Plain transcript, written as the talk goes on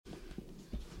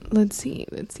Let's see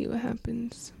what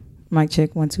happens. Mic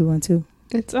check 1 2 1 2.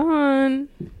 It's on.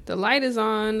 The light is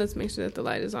on. Let's make sure that the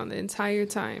light is on the entire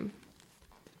time.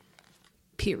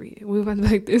 Period. We went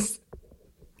like this.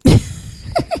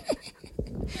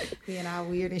 Being all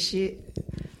weird and shit.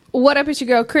 What up, it's your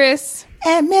girl Chris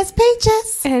and Miss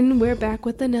Peaches, and we're back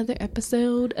with another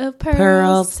episode of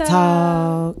Pearls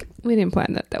Talk. We didn't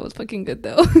plan that. That was fucking good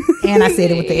though. And I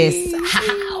said it with the S.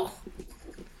 How?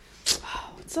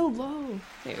 Oh, it's so low.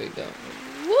 There we go.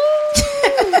 Woo!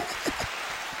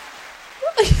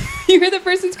 You hear the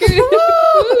person screaming?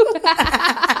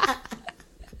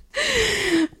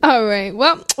 All right.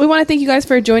 Well, we want to thank you guys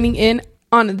for joining in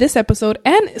on this episode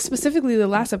and specifically the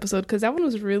last episode, because that one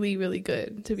was really, really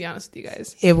good, to be honest with you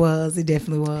guys. It was. It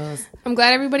definitely was. I'm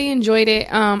glad everybody enjoyed it.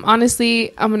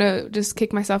 Honestly, I'm going to just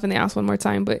kick myself in the ass one more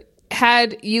time. But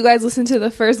had you guys listened to the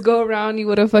first go around, you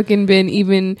would have fucking been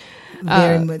even...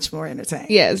 very much more entertained.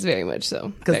 Yes, very much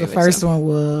so. Because the first one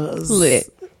was...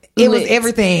 lit. It was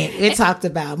everything. It talked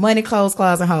about money, clothes,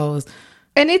 closet, and hoes.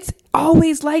 And it's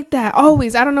always like that.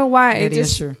 Always. I don't know why. It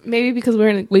is true. Maybe because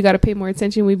we got to pay more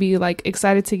attention. We'd be like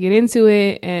excited to get into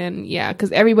it. And yeah,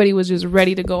 because everybody was just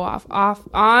ready to go off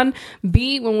on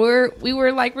beat. When we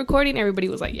were like recording, everybody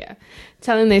was like, yeah,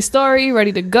 telling their story,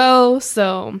 ready to go.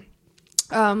 So,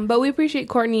 but we appreciate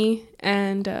Courtney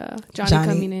and Johnny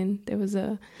coming in. It was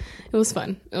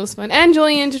fun. It was fun. And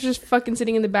Julian just fucking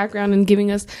sitting in the background and giving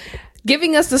us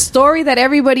the story that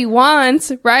everybody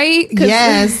wants, right?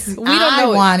 Yes, we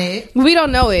don't want it. We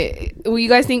don't know it. Well, you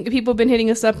guys think people have been hitting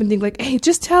us up and think like, hey,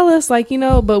 just tell us, like,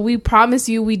 but we promise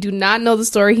you, we do not know the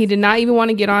story. He did not even want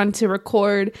to get on to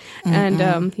record, and he didn't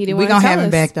want to tell us. We're going to have him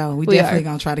back, though. We definitely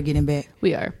going to try to get him back.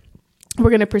 We are.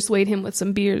 We're going to persuade him with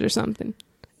some beers or something.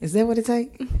 Is that what it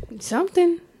takes?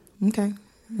 Something. Okay.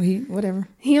 Whatever.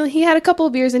 He had a couple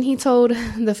of beers, and he told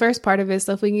the first part of it,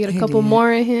 so if we can get a couple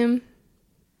more in him.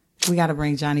 We got to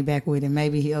bring Johnny back with him.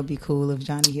 Maybe he'll be cool if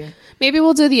Johnny here. Maybe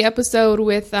we'll do the episode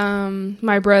with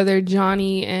my brother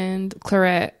Johnny and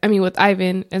Clarette. I mean, with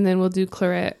Ivan, and then we'll do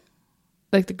Clarette,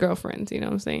 like the girlfriends. You know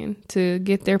what I'm saying? To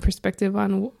get their perspective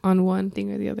on one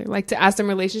thing or the other. Like to ask them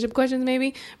relationship questions.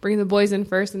 Maybe bring the boys in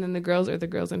first, and then the girls, or the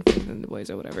girls in first, and then the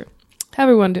boys, or whatever.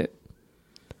 However, one do it.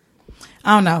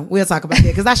 I don't know. We'll talk about that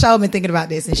because I sure been thinking about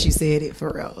this, and she said it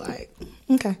for real. Like,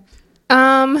 okay.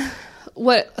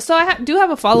 So I do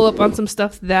have a follow-up on some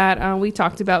stuff that we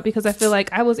talked about, because I feel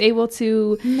like I was able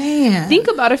to think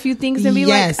about a few things and be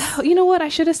like, oh, you know what, I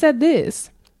should have said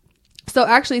this. So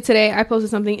actually today I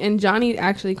posted something and Johnny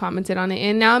actually commented on it,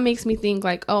 and now it makes me think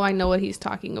like, oh, I know what he's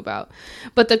talking about.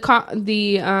 But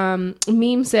the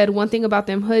meme said, one thing about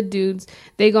them hood dudes,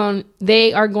 they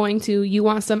are going to, you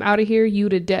want some out of here, you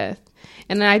to death.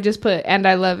 And then I just put, and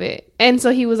I love it. And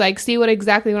so he was like, see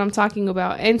exactly what I'm talking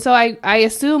about. And so I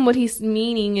assume what he's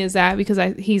meaning is that because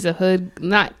he's a hood,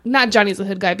 not Johnny's a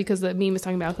hood guy, because the meme is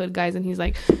talking about hood guys. And he's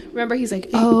like, remember, he's like,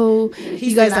 oh,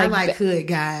 you guys like hood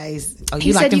guys. Oh,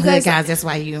 you like them hood guys. That's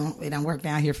why it don't work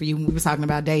down here for you. We were talking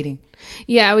about dating.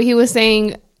 Yeah, he was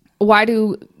saying, why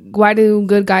do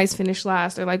good guys finish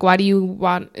last, or like why do you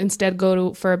want instead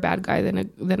go for a bad guy than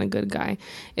a good guy,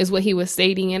 is what he was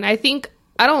stating. And I think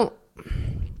I don't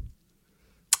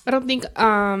think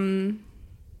damn,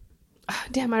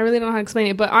 I really don't know how to explain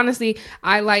it, but honestly,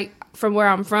 I like, from where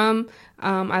I'm from,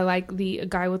 I like the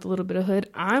guy with a little bit of hood.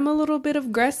 I'm a little bit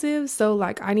aggressive, so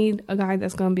like I need a guy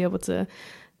that's gonna be able to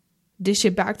dish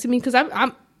it back to me, because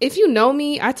I'm if you know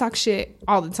me, I talk shit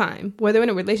all the time, whether in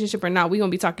a relationship or not. We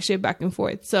gonna be talking shit back and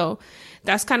forth. So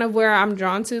that's kind of where I'm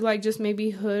drawn to, like just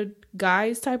maybe hood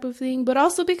guys type of thing, but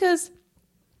also because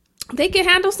they can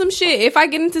handle some shit. If I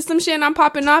get into some shit and I'm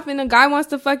popping off and a guy wants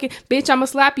to fucking, bitch, I'm gonna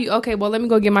slap you. Okay, well, let me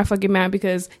go get my fucking man,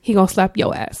 because he gonna slap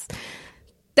your ass.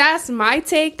 That's my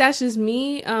take. That's just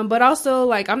me. But also,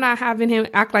 like, I'm not having him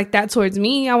act like that towards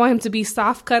me. I want him to be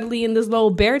soft, cuddly, and this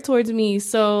little bear towards me.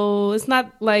 So it's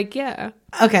not like, yeah.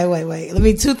 Okay, wait. Let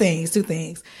me, two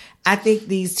things. I think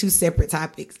these two separate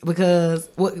topics because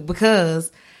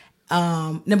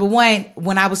number one,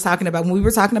 when we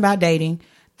were talking about dating,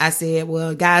 I said,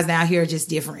 well, guys down here are just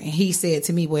different. And he said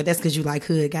to me, well, that's because you like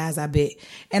hood guys, I bet.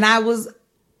 And I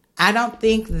don't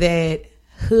think that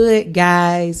hood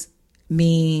guys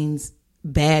means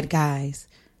bad guys.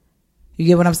 You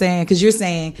get what I'm saying? Because you're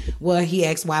saying, well, he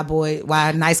asked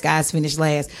why nice guys finish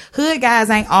last. Hood guys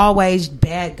ain't always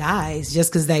bad guys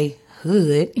just because they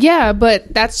hood. Yeah,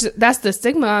 but that's the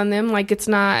stigma on them. Like, it's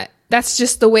not... That's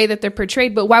just the way that they're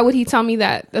portrayed. But why would he tell me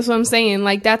that? That's what I'm saying.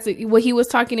 Like, that's what he was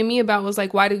talking to me about, was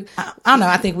like, why do... I don't know.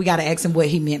 I think we got to ask him what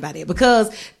he meant by that.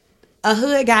 Because a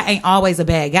hood guy ain't always a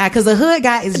bad guy, because a hood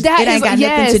guy it ain't got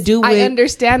nothing to do with. I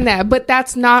understand that, but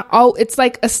that's not all. It's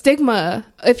like a stigma.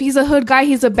 If he's a hood guy,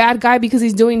 he's a bad guy because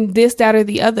he's doing this, that, or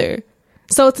the other.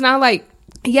 So it's not like,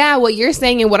 yeah, what you're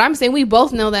saying and what I'm saying, we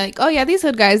both know that, like, oh yeah, these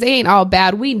hood guys, they ain't all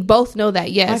bad. We both know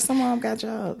that, yes. Like, some of them got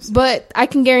jobs. But I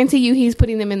can guarantee you he's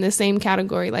putting them in the same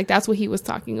category. Like, that's what he was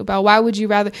talking about. Why would you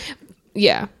rather?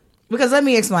 Yeah. Because let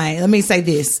me explain. Let me say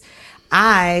this.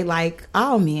 I like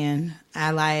all men.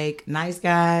 I like nice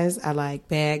guys. I like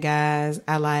bad guys.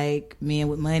 I like men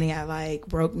with money. I like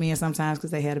broke men sometimes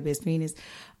because they had the best penis.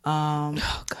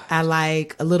 I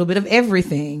like a little bit of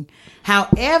everything.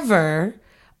 However,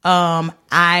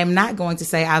 I'm not going to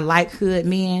say I like hood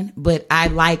men, but I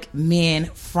like men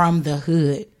from the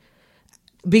hood.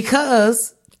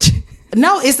 Because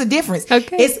no, it's a difference.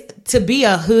 Okay. It's to be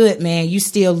a hood man, you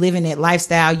still living that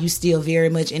lifestyle. You still very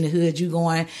much in the hood. You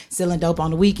going selling dope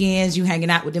on the weekends. You hanging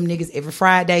out with them niggas every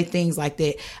Friday, things like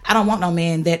that. I don't want no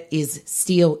man that is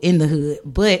still in the hood,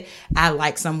 but I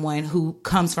like someone who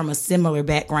comes from a similar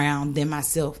background than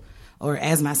myself or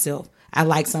as myself. I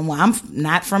like someone. I'm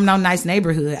not from no nice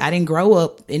neighborhood. I didn't grow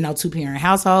up in no 2-parent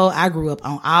household. I grew up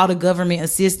on all the government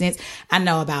assistance. I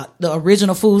know about the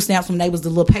original food stamps when they was the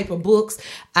little paper books.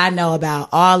 I know about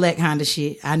all that kind of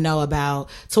shit. I know about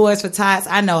Toys for Tots.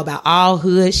 I know about all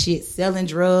hood shit, selling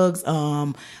drugs,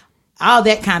 all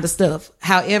that kind of stuff.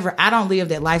 However, I don't live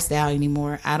that lifestyle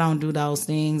anymore. I don't do those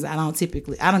things. I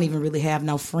don't even really have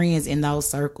no friends in those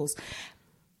circles.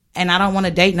 And I don't want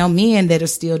to date no men that are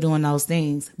still doing those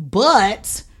things.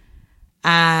 But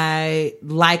I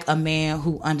like a man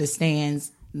who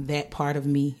understands that part of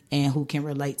me and who can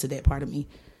relate to that part of me.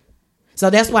 So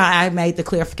that's why I made the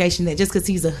clarification that just because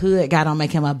he's a hood guy don't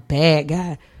make him a bad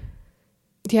guy.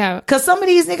 Yeah. Because some of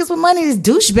these niggas with money is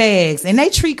douchebags and they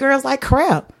treat girls like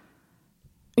crap.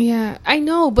 Yeah, I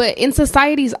know, but in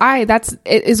society's eye,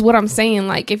 is what I'm saying.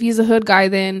 Like, if he's a hood guy,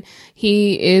 then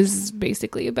he is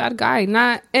basically a bad guy.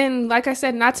 And like I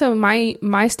said, not to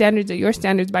my standards or your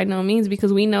standards by no means,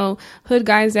 because we know hood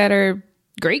guys that are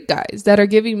great guys that are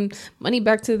giving money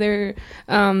back to their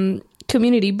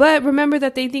community. But remember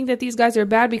that they think that these guys are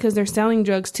bad because they're selling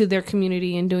drugs to their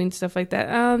community and doing stuff like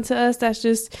that. To us, that's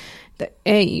just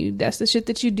that's the shit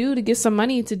that you do to get some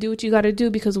money to do what you got to do,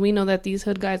 because we know that these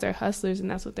hood guys are hustlers and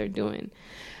that's what they're doing.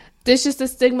 There's just a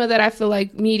stigma that I feel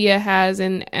like media has,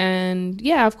 and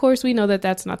yeah, of course we know that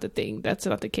that's not the thing, that's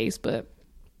not the case. But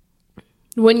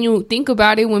when you think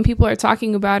about it, when people are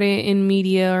talking about it in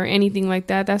media or anything like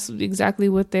that, that's exactly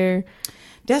what they're.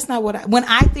 That's not what when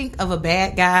I think of a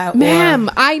bad guy. Ma'am,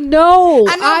 I know.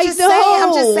 I'm just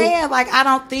saying, like, I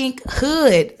don't think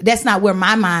hood. That's not where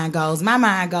my mind goes. My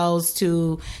mind goes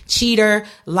to cheater,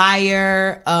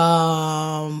 liar.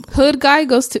 Hood guy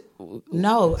goes to.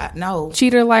 No.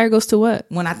 Cheater, liar goes to what?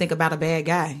 When I think about a bad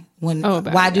guy.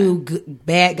 Why do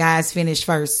bad guys finish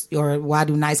first, or why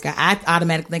do nice guys? I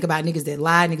automatically think about niggas that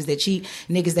lie, niggas that cheat,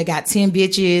 niggas that got 10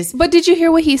 bitches. But did you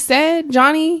hear what he said,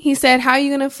 Johnny? He said, "How are you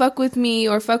gonna fuck with me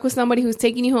or fuck with somebody who's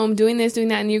taking you home, doing this, doing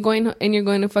that, and you're going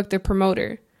to fuck the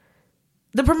promoter?"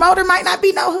 The promoter might not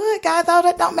be no hood guy though.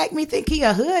 That don't make me think he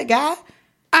a hood guy.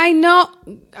 I know.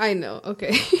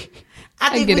 Okay. I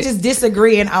think we're just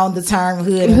disagreeing on the term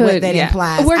hood and what that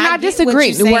implies. We're not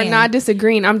disagreeing. We're not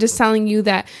disagreeing. I'm just telling you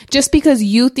that just because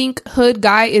you think hood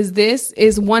guy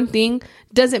is one thing,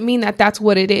 doesn't mean that that's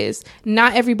what it is.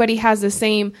 Not everybody has the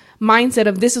same mindset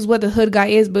of this is what the hood guy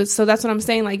is. But so that's what I'm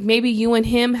saying. Like, maybe you and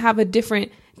him have a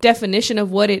different definition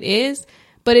of what it is,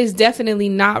 but it's definitely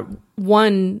not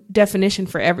one definition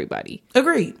for everybody.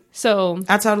 Agreed. So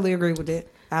I totally agree with that.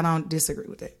 I don't disagree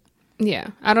with that. Yeah,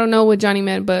 I don't know what Johnny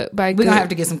meant, but by we're gonna have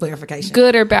to get some clarification.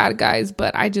 Good or bad guys,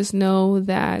 but I just know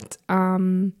that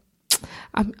I'm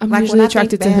like usually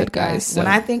attracted to hood guys. So. When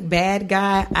I think bad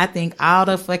guy, I think all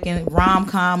the fucking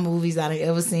rom-com movies I've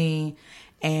ever seen,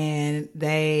 and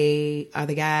they are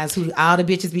the guys who all the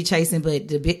bitches be chasing, but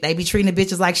they be treating the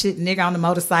bitches like shit. Nigga on the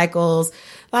motorcycles,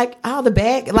 like all the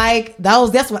bad, like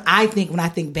those. That's what I think when I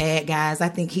think bad guys. I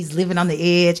think he's living on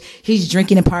the edge. He's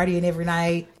drinking and partying every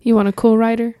night. You want a cool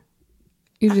writer?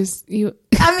 I mean,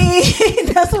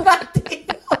 that's what I think.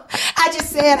 I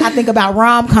just said I think about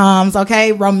rom-coms,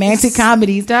 okay? Romantic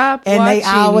comedies. Stop and watching they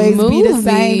always movies. Be the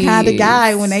same kind of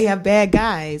guy when they have bad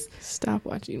guys. Stop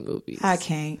watching movies. I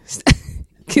can't.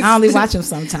 I only watch them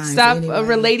sometimes. Stop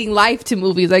relating life to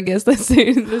movies, I guess. Let's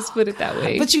put it that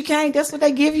way. But you can't. That's what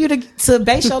they give you to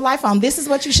base your life on. This is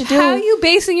what you should do. How are you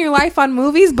basing your life on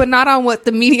movies, but not on what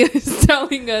the media is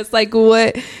telling us? Like,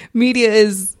 what media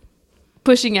is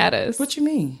pushing at us. What you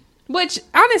mean? Which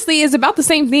honestly is about the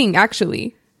same thing,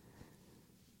 actually.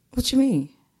 What you mean?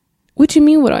 What you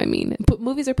mean? What do I mean?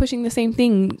 Movies are pushing the same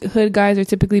thing. Hood guys are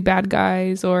typically bad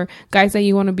guys or guys that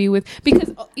you want to be with.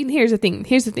 Because here's the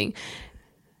thing.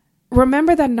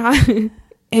 Remember that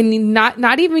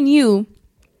not even you,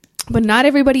 but not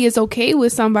everybody is okay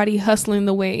with somebody hustling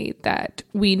the way that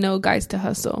we know guys to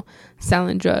hustle,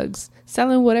 selling drugs,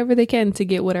 selling whatever they can to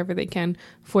get whatever they can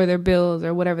for their bills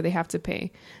or whatever they have to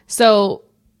pay. So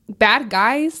bad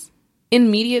guys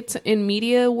in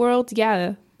media world,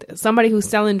 yeah, somebody who's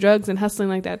selling drugs and hustling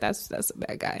like that, that's a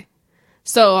bad guy.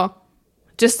 So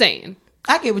just saying.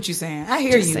 I get what you're saying. I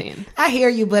hear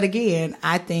you. But again,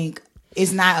 I think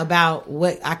it's not about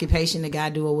what occupation the guy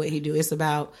do or what he do. It's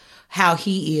about how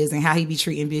he is and how he be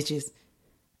treating bitches.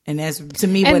 And that's, to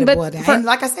me, what it boils down. And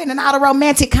like I said, in all the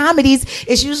romantic comedies,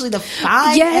 it's usually the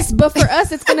fine. Yes, but for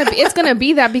us, it's gonna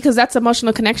be that, because that's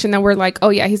emotional connection that we're like, oh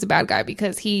yeah, he's a bad guy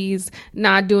because he's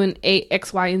not doing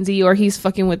X, Y, and Z, or he's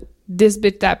fucking with this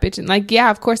bitch, that bitch. And like,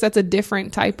 yeah, of course, that's a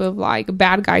different type of like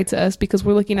bad guy to us because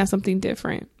we're looking at something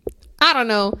different. I don't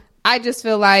know. I just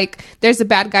feel like there's the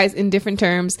bad guys in different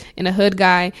terms, in a hood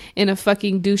guy, in a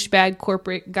fucking douchebag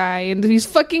corporate guy, and these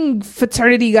fucking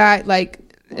fraternity guy, like,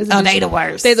 they the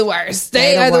worst. They the worst.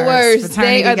 They are the worst.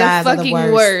 They are the fucking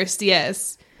worst.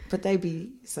 Yes. But they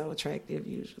be so attractive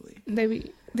usually.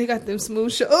 They got them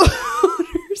smooth shoulders.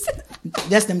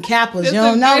 That's them Kappas. You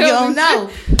don't know.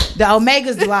 The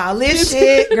Omegas do all this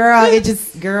shit.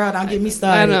 Girl, don't get me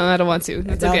started. I don't want to.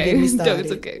 It's okay. Get me started.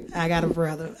 It's okay. I got a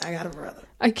brother.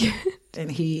 I can't. And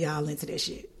he all into that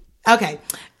shit. Okay.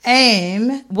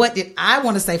 And what did I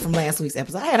want to say from last week's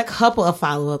episode? I had a couple of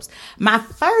follow-ups. My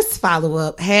first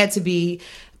follow-up had to be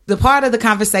the part of the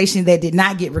conversation that did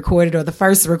not get recorded, or the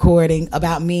first recording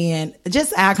about me and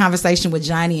just our conversation with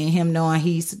Johnny and him knowing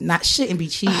shouldn't be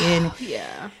cheating.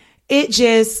 Yeah. It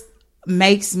just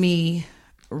makes me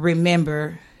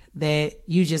remember that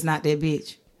you just not that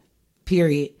bitch.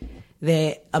 Period.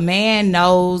 That a man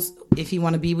knows if he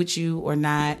want to be with you or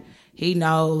not. He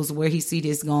knows where he see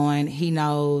this going. He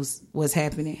knows what's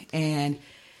happening. And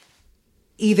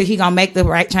either he gonna make the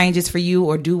right changes for you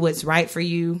or do what's right for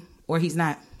you, or he's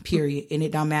not, period. And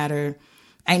it don't matter.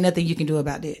 Ain't nothing you can do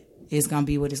about that. It's gonna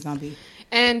be what it's gonna be.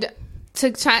 And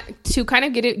to kind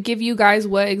of give you guys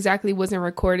what exactly wasn't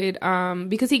recorded,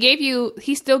 because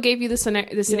he still gave you the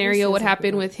scenario, what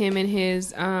happened with him and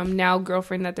his now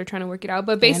girlfriend, that they're trying to work it out.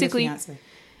 But basically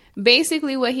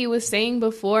what he was saying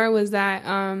before was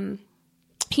that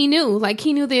he knew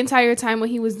the entire time what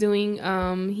he was doing.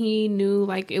 He knew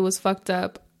like it was fucked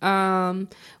up.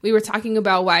 We were talking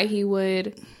about why he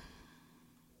would.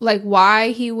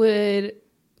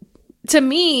 To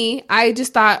me, I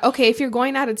just thought, okay, if you're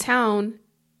going out of town,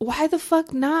 why the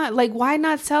fuck not? Like, why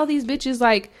not tell these bitches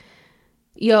like,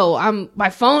 yo,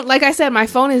 my phone, like I said, my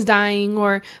phone is dying,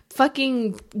 or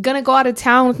fucking gonna go out of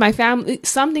town with my family,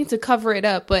 something to cover it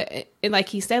up. But like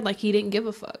he said, like he didn't give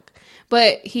a fuck.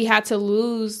 But he had to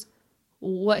lose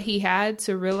what he had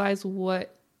to realize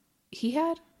what he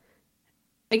had,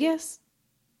 I guess.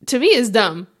 To me, it's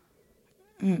dumb.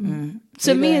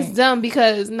 To me, it's dumb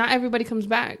because not everybody comes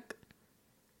back.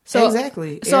 So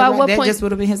exactly. So at what point that just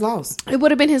would have been his loss. It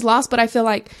would have been his loss, but I feel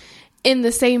like in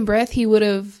the same breath he would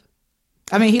have.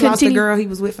 I mean, he lost the girl he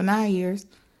was with for 9 years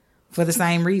for the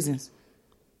same reasons.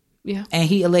 Yeah, and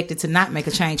he elected to not make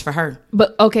a change for her.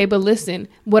 But listen.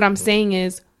 What I'm saying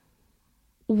is,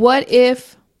 what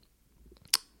if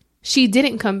she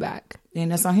didn't come back? Then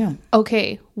that's on him.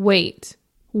 Okay, wait.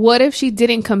 What if she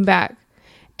didn't come back?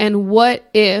 And what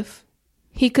if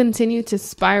he continued to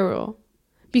spiral?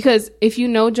 Because if you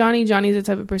know Johnny's the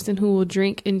type of person who will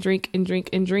drink and drink and drink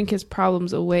and drink his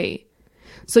problems away.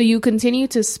 So you continue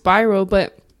to spiral,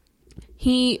 but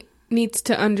he needs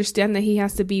to understand that he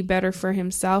has to be better for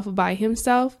himself by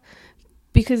himself,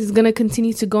 because he's going to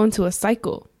continue to go into a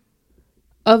cycle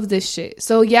of this shit.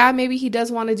 So yeah, maybe he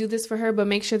does want to do this for her, but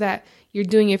make sure that you're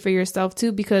doing it for yourself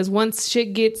too, because once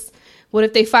shit gets, what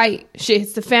if they fight? Shit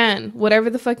hits the fan. Whatever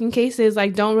the fucking case is,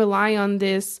 like, don't rely on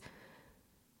this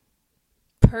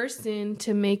person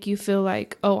to make you feel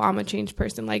like, oh, I'm a changed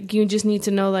person. Like, you just need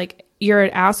to know, like, you're an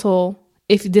asshole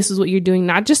if this is what you're doing,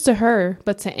 not just to her,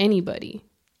 but to anybody.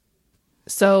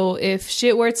 So if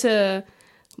shit were to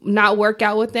not work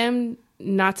out with them,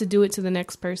 not to do it to the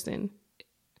next person.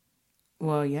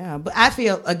 Well, yeah, but I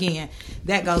feel, again,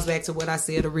 that goes back to what I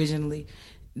said originally,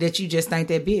 that you just think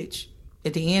that bitch.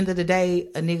 At the end of the day,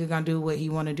 a nigga gonna do what he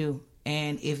want to do.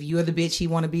 And if you're the bitch he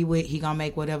want to be with, he gonna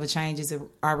make whatever changes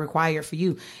are required for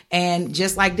you. And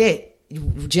just like that,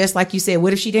 just like you said,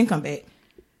 what if she didn't come back?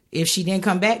 If she didn't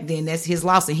come back, then that's his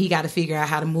loss, and he got to figure out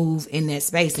how to move in that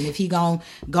space. And if he gonna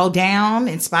go down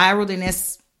and spiral, then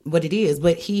that's what it is.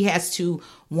 But he has to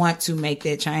want to make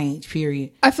that change,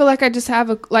 period. I feel like I just have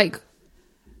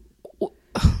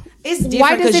it's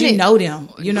different because you know them.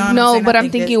 You know what no, I'm saying? but I'm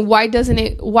thinking, why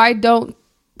don't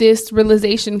this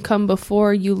realization come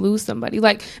before you lose somebody?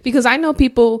 Like, because I know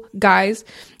people, guys,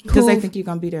 because they think you're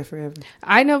gonna be there forever.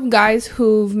 I know guys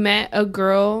who've met a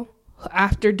girl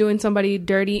after doing somebody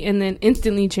dirty and then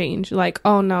instantly change. Like,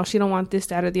 oh no, she don't want this,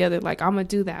 that, or the other. Like, I'm gonna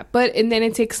do that. But and then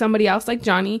it takes somebody else like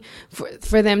Johnny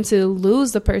for them to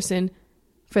lose the person,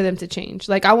 for them to change.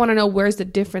 Like, I want to know, where's the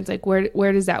difference? Like,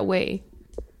 where does that weigh?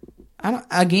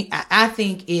 I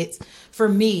think it's, for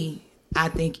me, I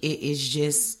think it is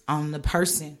just on the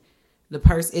person. I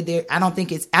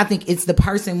think it's the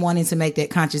person wanting to make that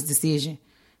conscious decision,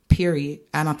 period.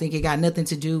 I don't think it got nothing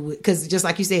to do with, because just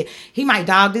like you said, he might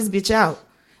dog this bitch out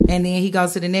and then he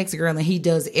goes to the next girl and he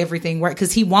does everything right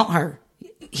because he want her.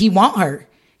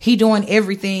 He doing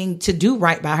everything to do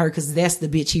right by her because that's the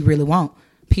bitch he really want,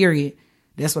 period.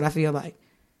 That's what I feel like.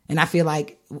 And I feel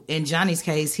like in Johnny's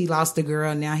case, he lost the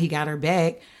girl. Now he got her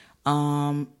back.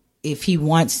 If he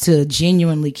wants to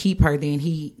genuinely keep her, then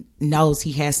he knows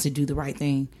he has to do the right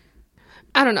thing.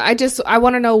 I don't know. I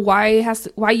want to know why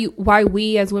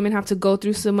we as women have to go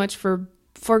through so much for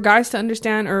guys to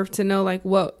understand or to know like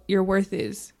what your worth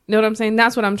is. You know what I'm saying?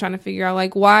 That's what I'm trying to figure out.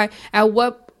 Like, why,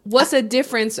 what's the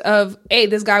difference of, hey,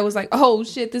 this guy was like, oh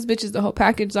shit, this bitch is the whole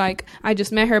package. Like, I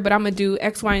just met her, but I'm gonna do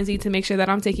X, Y, and Z to make sure that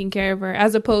I'm taking care of her,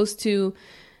 as opposed to,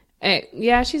 hey,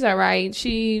 yeah, she's all right.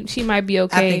 She might be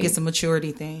okay. I think it's a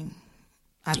maturity thing.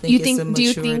 Do you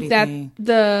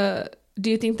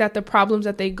think that the problems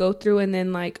that they go through and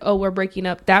then like, oh, we're breaking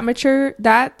up,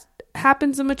 that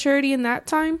happens in maturity in that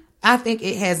time? I think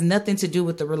it has nothing to do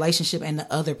with the relationship and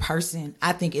the other person.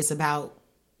 I think it's about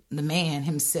the man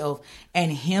himself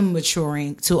and him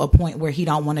maturing to a point where he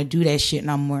don't want to do that shit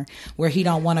no more, where he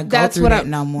don't want to go through that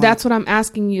no more. That's what I'm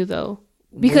asking you though,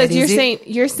 because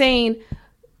you're saying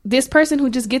this person who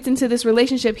just gets into this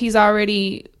relationship, he's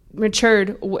already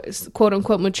matured, quote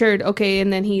unquote matured, okay,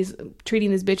 and then he's treating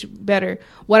this bitch better.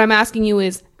 What I'm asking you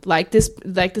is like the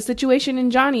situation in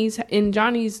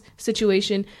Johnny's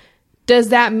situation. Does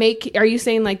that make, are you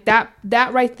saying like that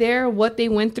right there, what they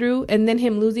went through and then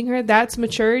him losing her, that's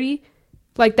maturity?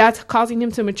 Like that's causing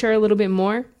him to mature a little bit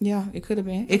more? Yeah, it could have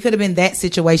been. It could have been that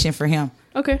situation for him.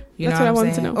 Okay. That's what I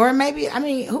wanted to know. Or maybe, I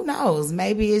mean, who knows?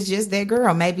 Maybe it's just that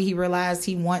girl. Maybe he realized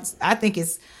I think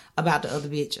it's about the other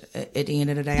bitch at the end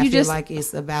of the day. I feel like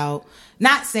it's about,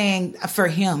 not saying for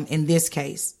him in this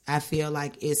case, I feel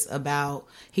like it's about,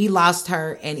 he lost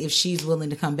her, and if she's willing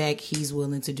to come back, he's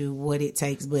willing to do what it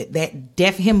takes. But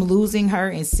that him losing her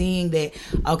and seeing that,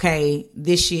 okay,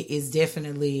 this shit is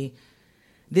definitely,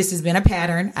 this has been a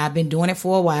pattern. I've been doing it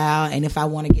for a while, and if I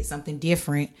want to get something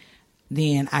different,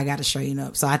 then I got to straighten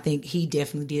up. So I think he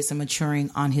definitely did some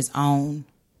maturing on his own.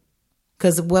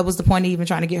 Because what was the point of even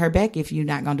trying to get her back if you're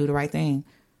not going to do the right thing?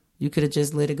 You could have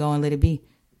just let it go and let it be.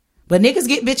 But niggas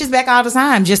get bitches back all the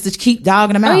time just to keep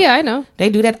dogging them out. Oh, yeah, I know.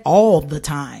 They do that all the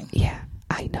time. Yeah,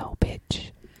 I know, bitch.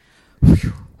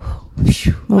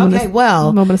 Okay,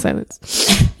 well. Moment of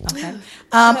silence. Okay.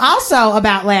 Also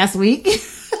about last week,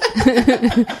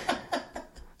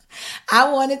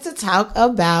 I wanted to talk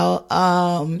about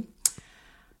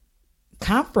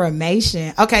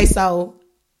confirmation. Okay, so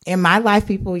in my life,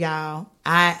 people, y'all,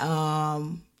 I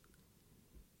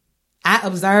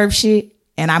observe shit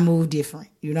and I move different.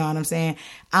 You know what I'm saying?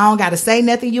 I don't got to say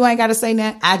nothing. You ain't got to say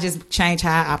nothing. I just change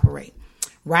how I operate.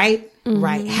 Right? Mm-hmm.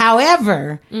 Right.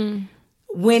 However,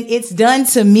 when it's done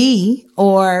to me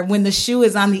or when the shoe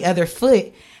is on the other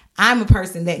foot, I'm a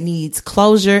person that needs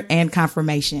closure and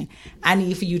confirmation. I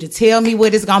need for you to tell me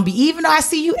what it's going to be, even though I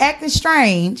see you acting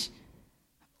strange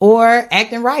or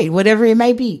acting right, whatever it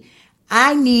may be.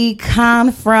 I need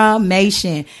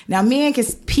confirmation. Now,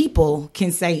 people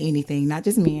can say anything, not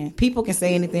just men. People can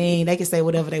say anything. They can say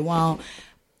whatever they want.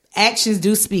 Actions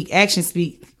do speak. Actions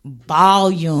speak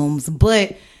volumes.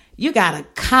 But you got a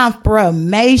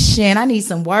confirmation. I need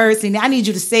some words, and I need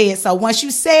you to say it. So once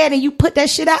you say it and you put that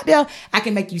shit out there, I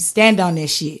can make you stand on that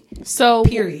shit. So,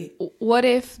 period. What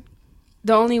if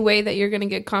the only way that you're going to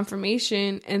get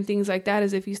confirmation and things like that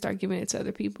is if you start giving it to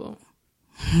other people?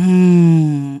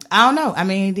 I don't know. I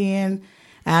mean, then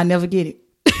I'll never get it.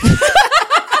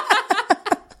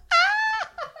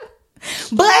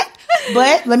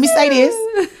 But let me say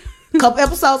this. A couple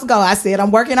episodes ago, I said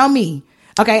I'm working on me.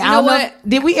 Okay, I don't know.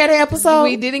 Did we air the episode?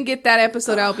 We didn't get that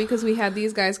episode out because we had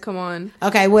these guys come on.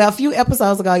 Okay, well, a few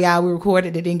episodes ago, y'all, we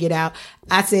recorded it, didn't get out.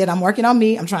 I said, I'm working on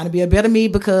me. I'm trying to be a better me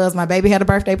because my baby had a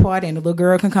birthday party and the little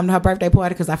girl can come to her birthday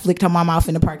party because I flicked her mom off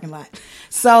in the parking lot.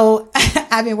 So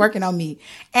I've been working on me.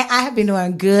 And I have been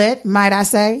doing good, might I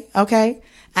say. Okay,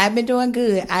 I've been doing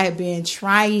good. I have been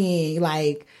trying,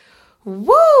 like,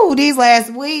 woo, these last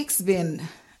weeks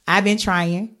I've been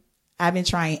trying.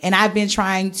 And I've been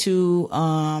trying to,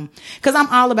 cause I'm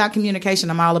all about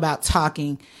communication. I'm all about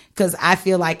talking. Cause I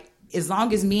feel like as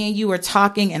long as me and you are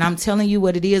talking and I'm telling you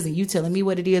what it is and you telling me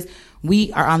what it is,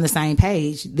 we are on the same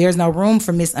page. There's no room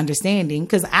for misunderstanding.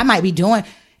 Cause I might be doing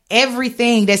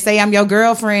everything that say I'm your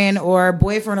girlfriend or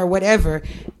boyfriend or whatever.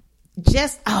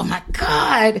 Just, oh my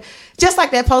God. Just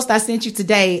like that post I sent you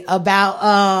today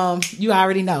about, you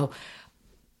already know,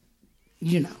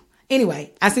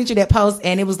 Anyway, I sent you that post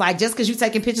and it was like, just because the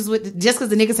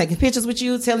nigga taking pictures with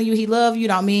you, telling you he love you,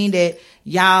 don't mean that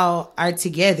y'all are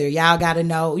together. Y'all got to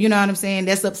know, you know what I'm saying?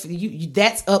 That's up for you.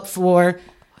 That's up for.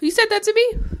 You said that to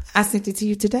me? I sent it to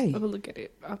you today. I'm gonna look at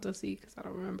it. I'll have to see because I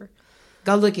don't remember.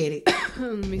 Go look at it.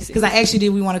 Let me see. Because I asked you, did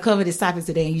we want to cover this topic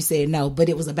today? And you said no, but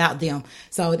it was about them.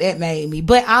 So that made me.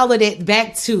 But all of that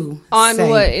back to. On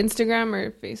what? Instagram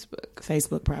or Facebook?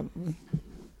 Facebook, probably.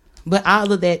 But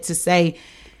all of that to say,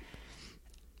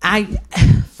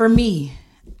 for me,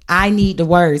 I need the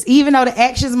words. Even though the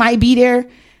actions might be there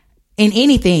in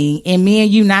anything, in me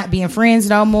and you not being friends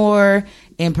no more,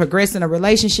 in progressing a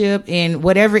relationship, in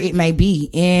whatever it may be,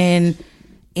 in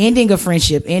ending a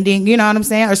friendship, you know what I'm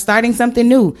saying? Or starting something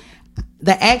new.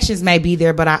 The actions may be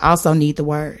there, but I also need the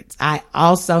words.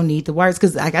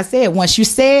 Because like I said, once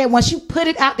you put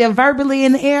it out there verbally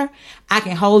in the air, I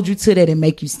can hold you to that and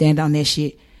make you stand on that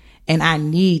shit. And I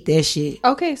need that shit.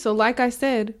 Okay, so like I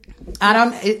said,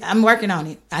 I'm working on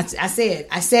it. I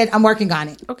said I'm working on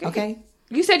it. Okay.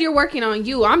 You said you're working on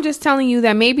you. I'm just telling you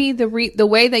that maybe the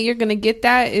way that you're gonna get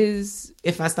that is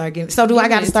if I start giving. So do I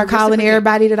got to start calling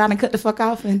everybody that I done cut the fuck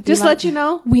off and just let you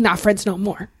know we not friends no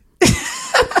more.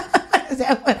 Is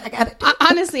that what I gotta do?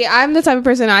 Honestly, I'm the type of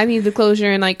person I need the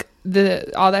closure and like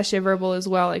all that shit verbal as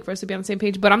well, like for us to be on the same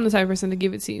page. But I'm the type of person to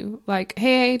give it to you. Like,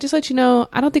 hey, just let you know,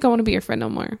 I don't think I want to be your friend no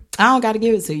more. I don't got to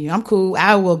give it to you. I'm cool.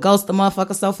 I will ghost the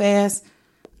motherfucker so fast.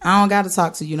 I don't got to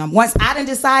talk to you no more. Once I done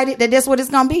decided that that's what it's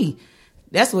gonna be.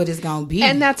 That's what it's gonna be.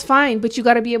 And that's fine, but you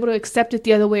got to be able to accept it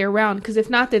the other way around. Because if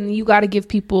not, then you got to give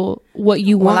people what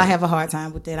you want. Well, I have a hard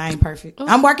time with that. I ain't perfect. Oh.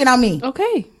 I'm working on me.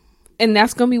 Okay. And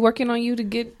that's gonna be working on you to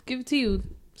give it to you.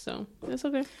 So that's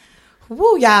okay.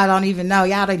 Woo, y'all don't even know.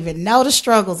 Y'all don't even know the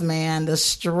struggles, man. The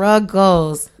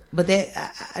struggles. But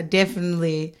that I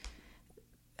definitely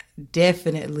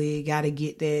got to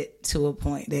get that to a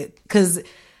point that because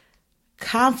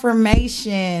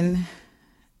confirmation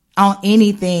on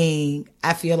anything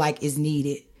I feel like is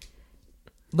needed.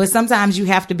 But sometimes you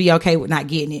have to be okay with not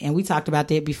getting it. And we talked about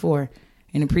that before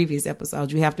in the previous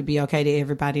episode. You have to be okay that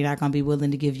everybody not going to be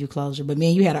willing to give you closure. But me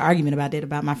and you had an argument about that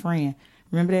about my friend.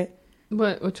 Remember that?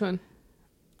 What? Which one?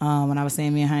 When I was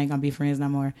saying me and her ain't gonna be friends no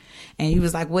more. And he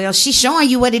was like, well, she's showing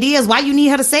you what it is. Why you need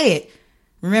her to say it?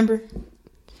 Remember?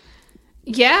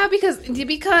 Yeah, because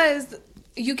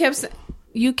you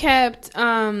kept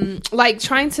like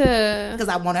trying to, because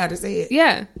I wanted her to say it.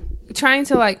 Yeah, trying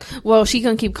to like, well, she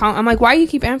gonna keep calling. I'm like, why you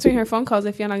keep answering her phone calls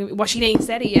if you're not gonna, well, she ain't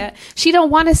said it yet. She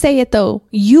don't want to say it though.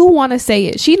 You want to say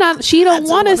it. She don't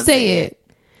want to say it.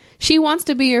 She wants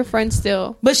to be your friend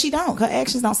still, but she don't. Her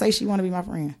actions don't say she want to be my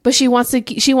friend. But she wants to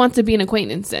be an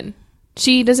acquaintance. Then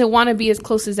she doesn't want to be as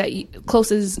close as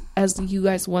you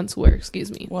guys once were. Excuse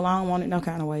me. Well, I don't want it no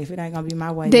kind of way. If it ain't gonna be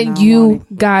my way, then you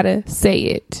gotta say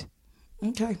it.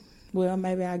 Okay. Well,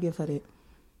 maybe I'll give her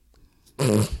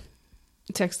that.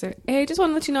 Text her. Hey, just want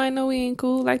to let you know. I know we ain't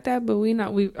cool like that, but I'm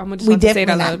gonna just say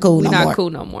that not cool. We no not more. Cool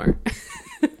no more.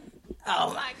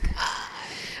 Oh my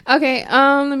god. Okay.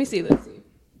 Let me see. Let's see.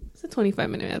 It's a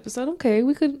 25-minute episode. Okay,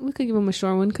 we could give them a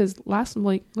short one because last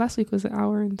week was an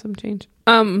hour and some change.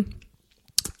 What?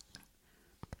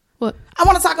 I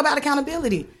want to talk about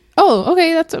accountability. Oh,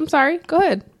 okay. I'm sorry. Go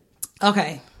ahead.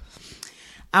 Okay.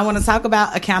 I want to talk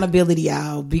about accountability,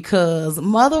 y'all, because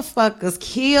motherfuckers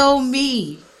kill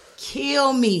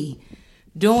me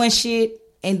doing shit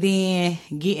and then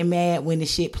getting mad when the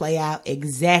shit play out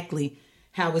exactly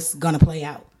how it's gonna play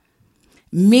out.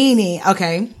 Meaning,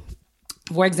 okay.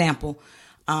 For example,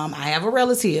 I have a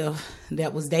relative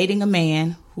that was dating a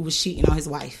man who was cheating on his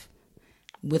wife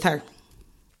with her.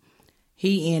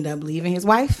 He ended up leaving his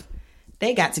wife.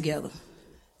 They got together.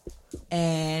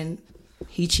 And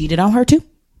he cheated on her too.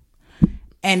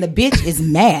 And the bitch is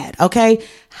mad, okay?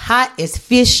 Hot as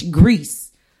fish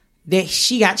grease. that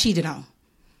she got cheated on.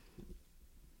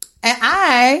 And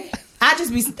I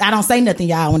don't say nothing,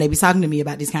 y'all, when they be talking to me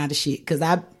about this kind of shit. Cause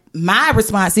my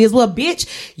response is, well,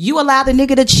 bitch, you allow the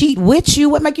nigga to cheat with you.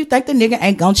 What make you think the nigga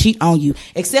ain't gonna cheat on you?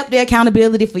 Accept the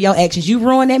accountability for your actions. You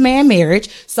ruined that man's marriage.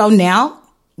 So now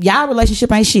y'all relationship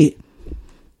ain't shit.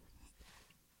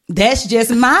 That's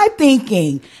just my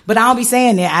thinking. But I don't be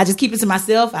saying that. I just keep it to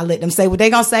myself. I let them say what they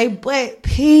gonna say. But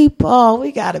people,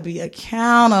 we gotta be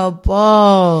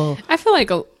accountable. I feel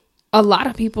like a lot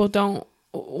of people don't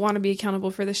want to be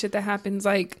accountable for the shit that happens.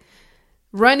 Like,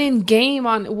 running game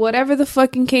on whatever the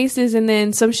fucking case is, and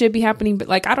then some shit be happening. But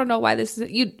like, I don't know why this is.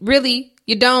 You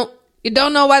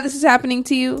don't know why this is happening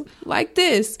to you like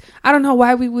this. I don't know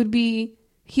why he would be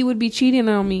cheating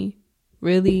on me.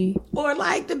 Really? Or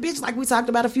like the bitch, like we talked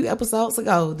about a few episodes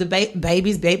ago, the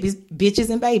babies, bitches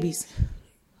and babies.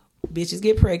 Bitches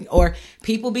get pregnant, or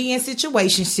people be in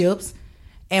situationships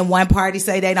and one party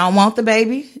say they don't want the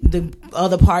baby, the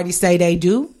other party say they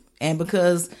do, and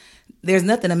because there's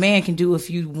nothing a man can do if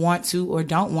you want to or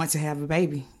don't want to have a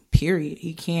baby, period.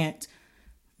 He can't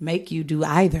make you do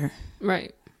either.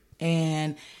 Right.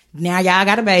 And now y'all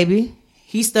got a baby.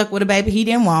 He stuck with a baby he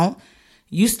didn't want.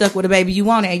 You stuck with a baby you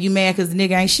wanted, and you mad because the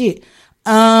nigga ain't shit.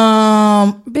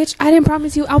 Bitch, I didn't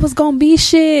promise you I was gonna be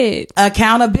shit.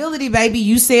 Accountability, baby.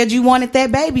 You said you wanted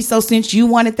that baby, so since you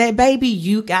wanted that baby,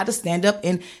 you got to stand up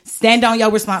and stand on your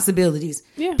responsibilities.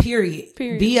 Yeah. Period.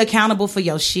 Be accountable for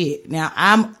your shit. Now,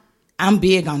 I'm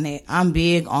big on that. I'm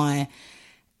big on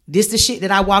this. The shit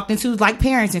that I walked into, like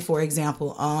parenting, for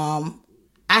example.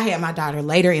 I had my daughter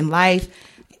later in life.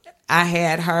 I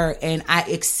had her and I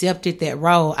accepted that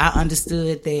role. I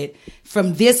understood that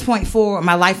from this point forward,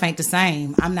 my life ain't the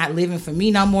same. I'm not living for me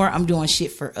no more. I'm doing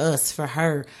shit for us, for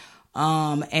her.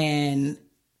 And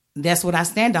that's what I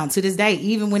stand on to this day,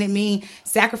 even when it means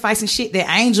sacrificing shit that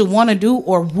Angel want to do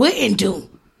or wouldn't do.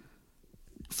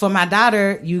 For my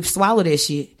daughter, you swallow that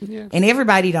shit. Yeah. And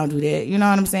everybody don't do that. You know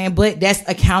what I'm saying? But that's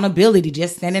accountability,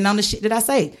 just standing on the shit that I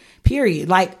say. Period.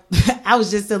 Like, I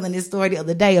was just telling this story the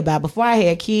other day about before I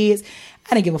had kids,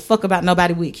 I didn't give a fuck about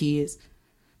nobody with kids.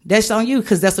 That's on you,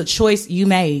 because that's a choice you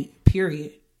made.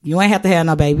 Period. You ain't have to have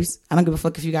no babies. I don't give a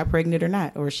fuck if you got pregnant or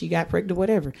not, or she got pregnant,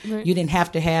 whatever. Right. You didn't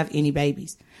have to have any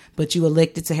babies, but you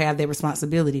elected to have that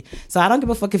responsibility. So I don't give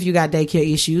a fuck if you got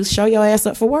daycare issues. Show your ass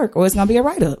up for work, or it's going to be a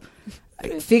write-up.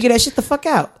 Figure that shit the fuck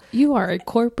out. You are a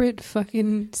corporate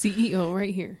fucking CEO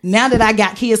right here. Now that I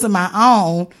got kids of my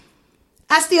own,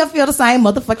 I still feel the same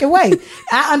motherfucking way.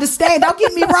 I understand. Don't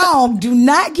get me wrong. Do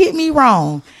not get me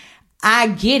wrong. I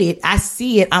get it. I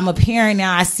see it. I'm a parent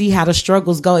now. I see how the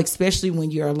struggles go, especially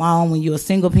when you're alone, when you're a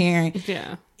single parent.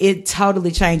 Yeah. It totally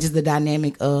changes the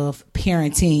dynamic of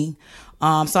parenting.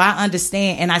 So I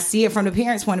understand, and I see it from the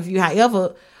parents' point of view.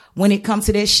 However, when it comes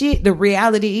to that shit, the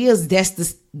reality is that's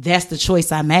the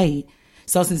choice I made.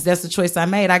 So since that's the choice I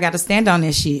made, I got to stand on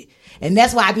that shit. And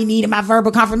that's why I be needing my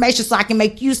verbal confirmation so I can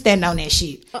make you stand on that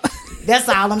shit. That's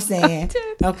all I'm saying.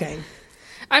 Okay.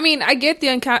 I mean, I get the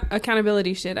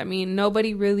accountability shit. I mean,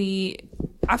 nobody really,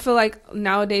 I feel like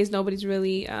nowadays nobody's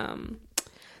really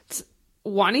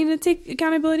wanting to take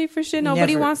accountability for shit.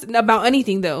 Nobody wants about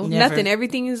anything though. Never. Nothing.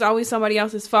 Everything is always somebody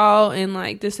else's fault and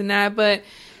like this and that. But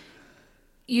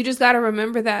you just got to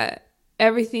remember that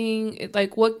everything,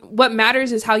 like what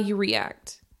matters is how you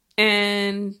react.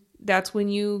 And that's when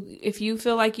if you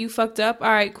feel like you fucked up, all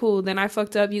right, cool. Then I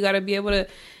fucked up. You got to be able to,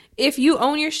 if you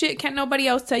own your shit, can't nobody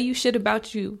else tell you shit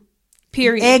about you.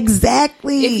 Period.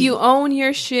 Exactly. If you own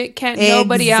your shit, can't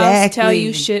nobody else tell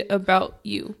you shit about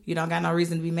you. You don't got no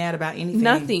reason to be mad about anything.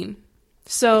 Nothing.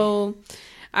 So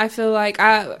I feel like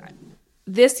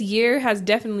this year has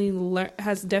definitely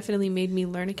made me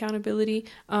learn accountability.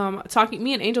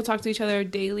 Me and Angel talk to each other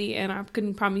daily, and I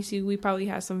couldn't promise you we probably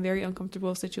had some very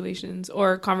uncomfortable situations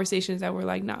or conversations that were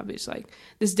like, nah, bitch, like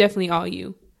this is definitely all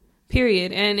you.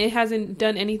 Period. And it hasn't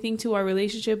done anything to our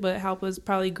relationship, but help us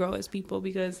probably grow as people,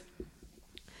 because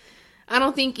I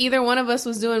don't think either one of us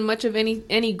was doing much of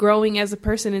any growing as a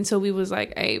person until we was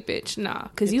like, hey, bitch, nah.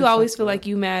 Because you always feel like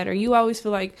you mad, or you always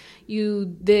feel like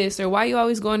you this, or why you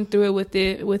always going through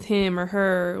it with him or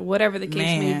her, or whatever the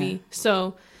case may be.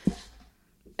 So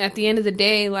at the end of the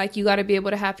day, like, you got to be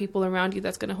able to have people around you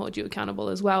that's going to hold you accountable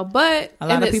as well. But a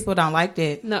lot of people don't like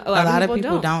that. No, a lot of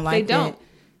people don't like that.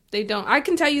 They don't. I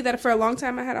can tell you that for a long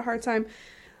time I had a hard time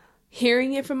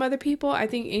hearing it from other people. I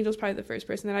think Angel's probably the first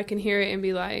person that I can hear it and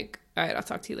be like, all right, I'll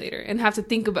talk to you later, and have to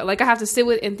think about, like, I have to sit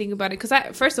with and think about it, because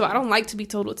first of all, I don't like to be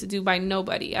told what to do by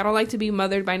nobody. I don't like to be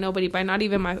mothered by nobody, by not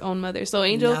even my own mother. So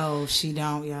Angel, no, she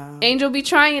don't, y'all. Angel be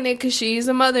trying it because she's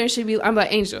a mother, and I'm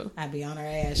like, Angel, I be on her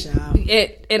ass, y'all,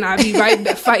 and I be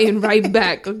fighting right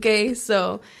back. Okay,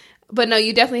 so, but no,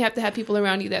 you definitely have to have people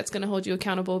around you that's going to hold you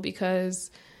accountable,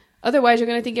 because otherwise you're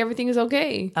going to think everything is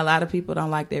okay. A lot of people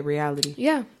don't like that reality.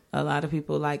 Yeah. A lot of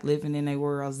people like living in their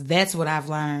worlds. That's what I've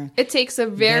learned. It takes a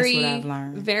very,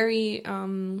 very, I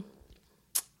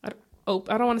don't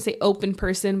want to say open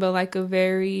person, but like a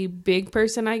very big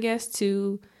person, I guess,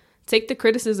 to take the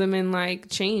criticism and like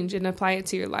change and apply it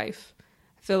to your life.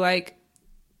 I feel like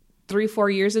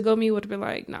 3-4 years ago, me would have been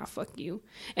like, nah, fuck you.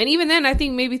 And even then, I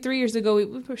think maybe 3 years ago, we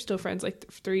were still friends. Like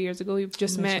 3 years ago, we've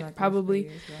just met, like,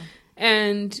 probably.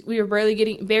 And we were barely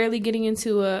getting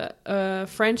into a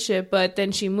friendship, but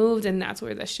then she moved, and that's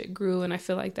where that shit grew. And I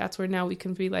feel like that's where now we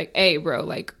can be like, hey, bro,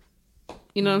 like,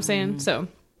 you know what I'm saying? So,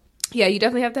 yeah, you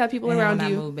definitely have to have people around you.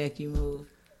 When I move back, you move.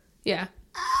 Yeah.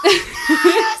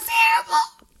 That's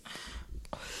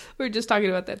terrible. We were just talking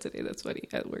about that today. That's funny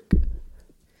at work.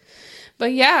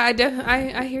 But yeah,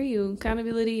 I hear you.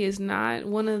 Accountability is not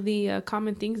one of the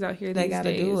common things out here. They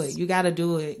gotta do it. You gotta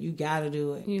do it. You gotta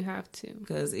do it. You have to,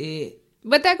 because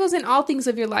But that goes in all things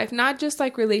of your life, not just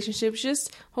like relationships.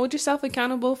 Just hold yourself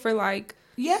accountable for like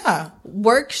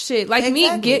work shit. Like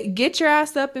me, get your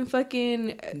ass up and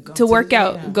fucking to work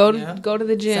out. Go to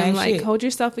the gym. Same like shit. Hold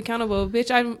yourself accountable,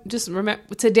 bitch. I just remember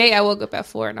today I woke up at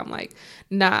 4 and I'm like,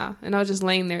 nah, and I was just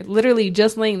laying there, literally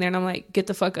just laying there, and I'm like, get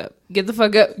the fuck up, get the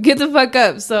fuck up, get the fuck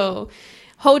up. So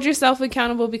hold yourself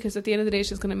accountable, because at the end of the day, it's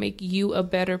just gonna make you a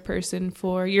better person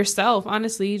for yourself.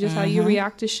 Honestly, just how you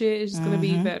react to shit is just gonna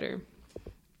be better.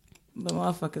 But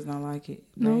motherfuckers don't like it.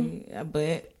 No.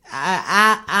 But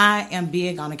I am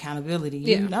big on accountability.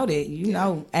 You know that. You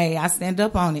know, hey, I stand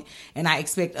up on it. And I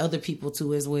expect other people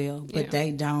to as well. But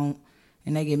they don't.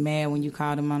 And they get mad when you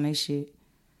call them on their shit.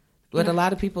 But a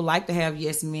lot of people like to have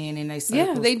yes men in their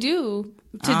circles. Yeah, they do.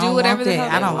 To do whatever the hell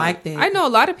they want. I don't like that. I know a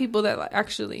lot of people that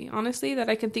actually, honestly, that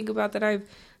I can think about that I've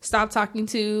stopped talking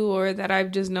to, or that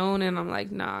I've just known, and I'm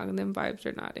like, nah, them vibes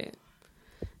are not it.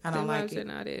 I don't like it. Them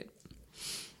vibes are not it.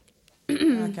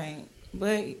 Okay,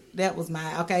 but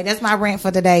that's my rant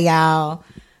for today, y'all.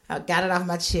 I got it off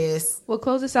my chest. We'll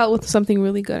close this out with something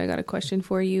really good. I got a question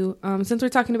for you. Since we're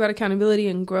talking about accountability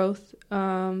and growth,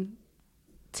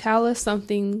 tell us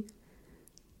something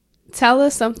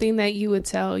that you would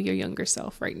tell your younger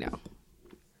self right now.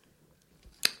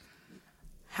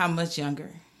 How much younger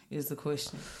is the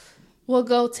question? We'll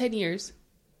go 10 years.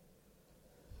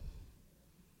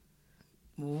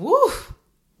 Woo!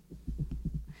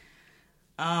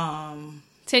 10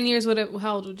 years.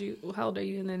 How old are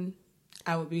you? And then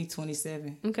I would be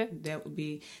 27. Okay. That would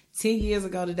be 10 years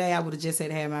ago today. I would have just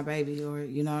had my baby, or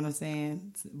you know what I'm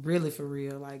saying? Really for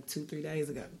real, like 2-3 days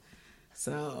ago.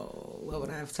 So what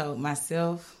would I have told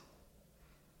myself?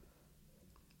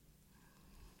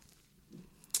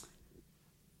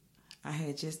 I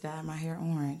had just dyed my hair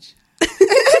orange.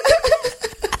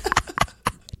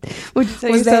 Would you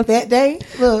tell yourself that day?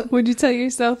 Look. Would you tell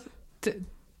yourself to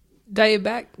dye it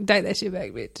back? Dye that shit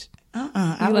back, bitch.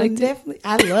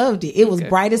 I loved it. It was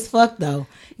bright as fuck though.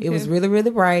 It was really,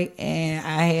 really bright, and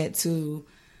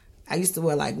I used to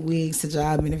wear like wigs to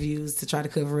job interviews to try to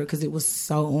cover it because it was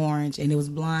so orange, and it was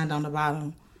blonde on the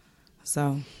bottom.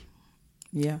 So,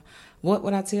 yeah. What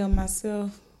would I tell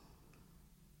myself?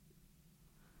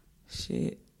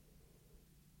 Shit.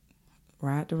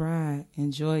 Ride the ride.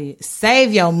 Enjoy it.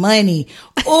 Save your money.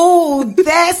 Oh,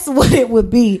 that's what it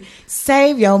would be.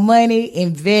 Save your money,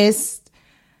 invest,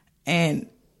 and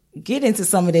get into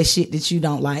some of that shit that you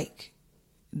don't like.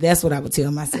 That's what I would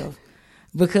tell myself.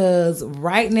 Because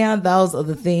right now, those are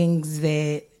the things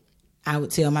that I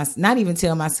would not even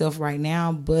tell myself right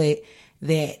now, but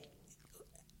that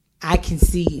I can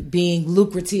see being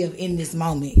lucrative in this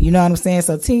moment. You know what I'm saying?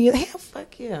 So 10 years, hell,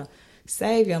 fuck yeah.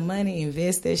 Save your money,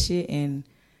 invest that shit, and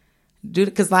do it.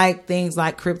 Because like things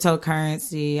like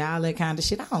cryptocurrency, all that kind of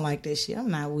shit, I don't like that shit. I'm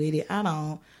not with it. I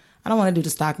don't want to do the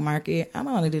stock market. I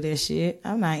don't want to do that shit.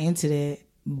 I'm not into that.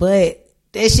 But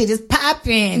that shit is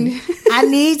popping. I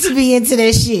need to be into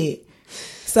that shit.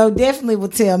 So definitely will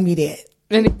tell me that.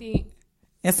 Anything.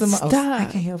 And Stop. I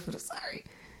can't help it. Sorry.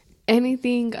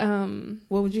 Anything.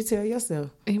 What would you tell yourself?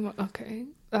 Okay.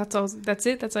 That's all. That's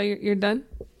it? That's all you're done?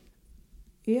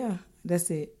 Yeah, that's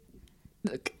it.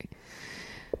 Okay.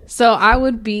 So I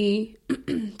would be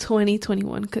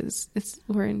 2021 because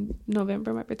we're in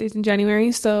November. My birthday's in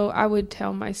January. So I would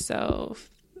tell myself,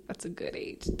 that's a good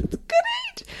age.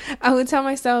 I would tell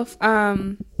myself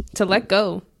to let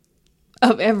go.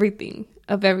 of everything.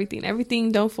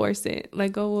 Everything, don't force it.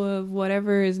 Let go of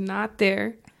whatever is not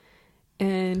there.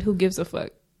 And who gives a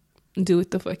fuck? Do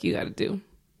what the fuck you gotta do.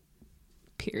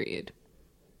 Period.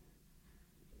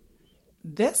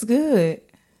 That's good.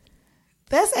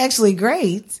 That's actually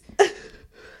great.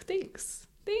 Thanks,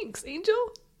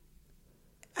 Angel.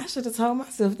 I should have told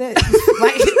myself that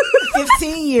like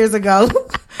 15 years ago.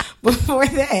 Before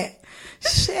that.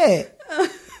 Shit.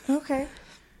 Okay.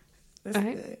 That's all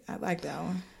right. good. I like that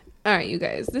one. All right, you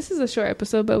guys. This is a short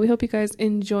episode, but we hope you guys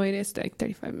enjoyed it. It's like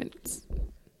 35 minutes.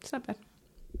 It's not bad.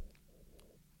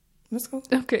 Let's go.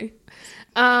 Okay.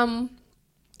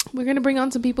 We're gonna bring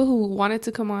on some people who wanted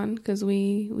to come on because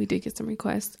we did get some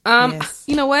requests. Yes.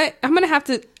 You know what? I'm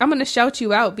gonna shout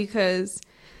you out because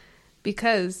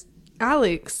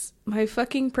Alex, my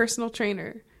fucking personal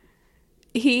trainer,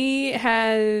 he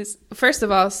has, first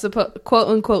of all, quote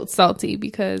unquote salty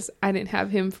because I didn't have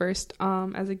him first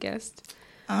as a guest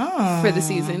for the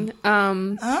season.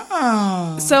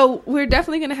 So we're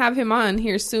definitely gonna have him on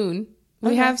here soon.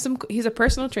 We have some. He's a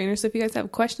personal trainer, so if you guys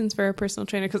have questions for a personal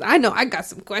trainer, because I know I got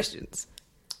some questions.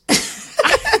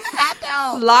 I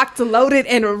know. Locked, loaded,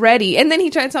 and ready. And then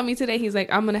he tried to tell me today, he's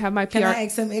like, I'm going to have my PR. Can I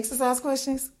ask some exercise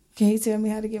questions? Can you tell me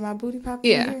how to get my booty popping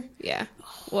here? Yeah.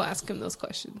 We'll ask him those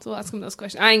questions.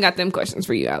 I ain't got them questions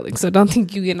for you, Alex, so don't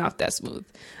think you getting off that smooth.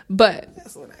 But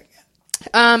that's what I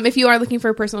got. If you are looking for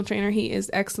a personal trainer, he is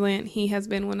excellent. He has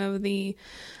been one of the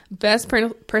best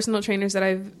personal trainers that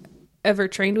I've ever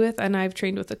trained with, and I've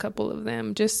trained with a couple of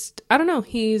them. Just, I don't know,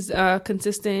 he's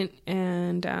consistent,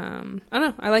 and I don't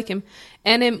know, I like him.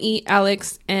 NME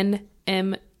Alex,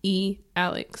 NME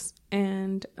Alex,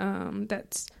 and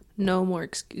that's no more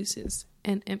excuses.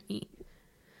 NME.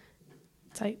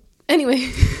 Tight. Anyway,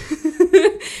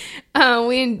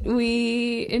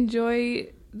 we enjoy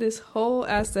this whole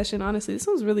ass session. Honestly, this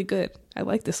one's really good. I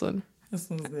like this one. This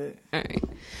one's good. All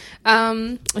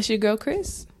right. It's your girl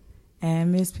Chris.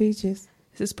 And Miss Peaches.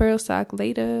 This is Pearl Sock.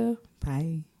 Later.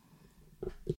 Bye.